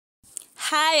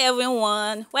Hi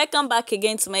everyone, welcome back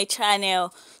again to my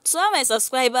channel. To all my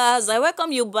subscribers, I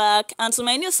welcome you back, and to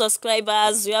my new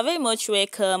subscribers, you are very much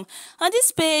welcome. On this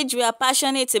page, we are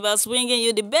passionate about bringing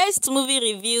you the best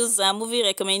movie reviews and movie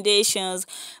recommendations.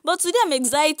 But today I'm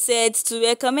excited to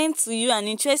recommend to you an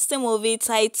interesting movie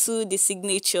titled The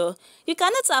Signature. You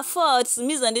cannot afford to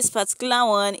miss on this particular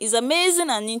one. It's amazing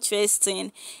and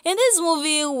interesting. In this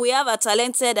movie, we have our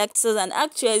talented actors and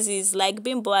actresses like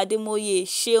Bimbo, Ademoye,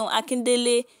 Seun,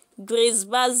 Akindele,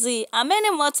 Bassey, and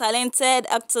many more talented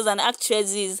actors and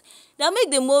actresses that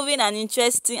make the movie an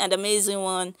interesting and amazing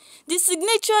one. The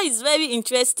Signature is very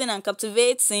interesting and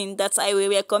captivating that I will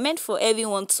recommend for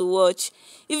everyone to watch.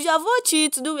 If you have watched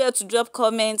it, do well to drop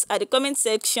comments at the comment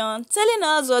section telling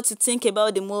us what you think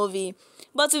about the movie.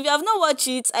 But if you have not watched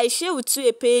it, I share with you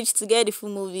a page to get the full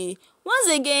movie.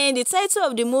 Once again, the title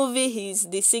of the movie is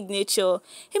The Signature.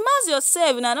 Immerse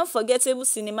yourself in an unforgettable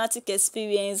cinematic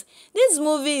experience. This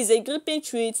movie is a gripping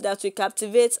treat that will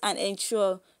captivate and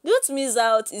ensure. Don't miss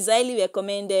out, it's highly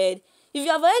recommended. If you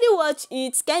have already watched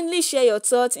it, kindly share your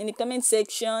thoughts in the comment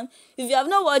section. If you have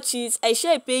not watched it, I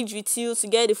share a page with you to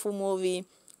get the full movie.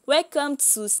 Welcome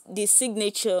to The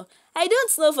Signature. I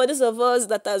don't know for those of us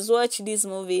that has watched this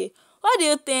movie. What do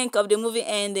you think of the movie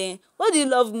ending? What do you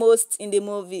love most in the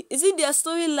movie? Is it their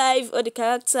story life or the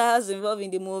characters involved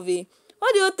in the movie?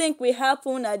 What do you think will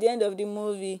happen at the end of the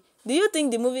movie? Do you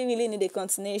think the movie really need a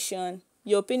continuation?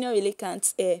 Your opinion really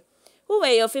can't air. Who were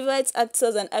your favorite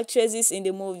actors and actresses in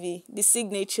the movie, The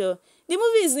Signature? The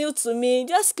movie is new to me.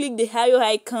 Just click the arrow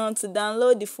icon to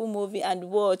download the full movie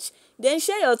and watch. Then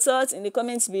share your thoughts in the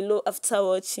comments below after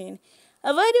watching.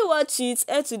 I've already watched it.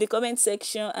 Head to the comment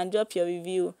section and drop your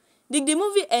review. Did the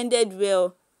movie ended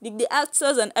well? Did the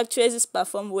actors and actresses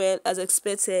perform well as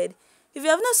expected? If you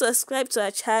have not subscribed to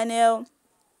our channel,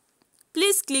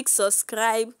 please click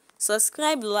subscribe,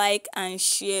 like and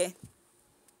share.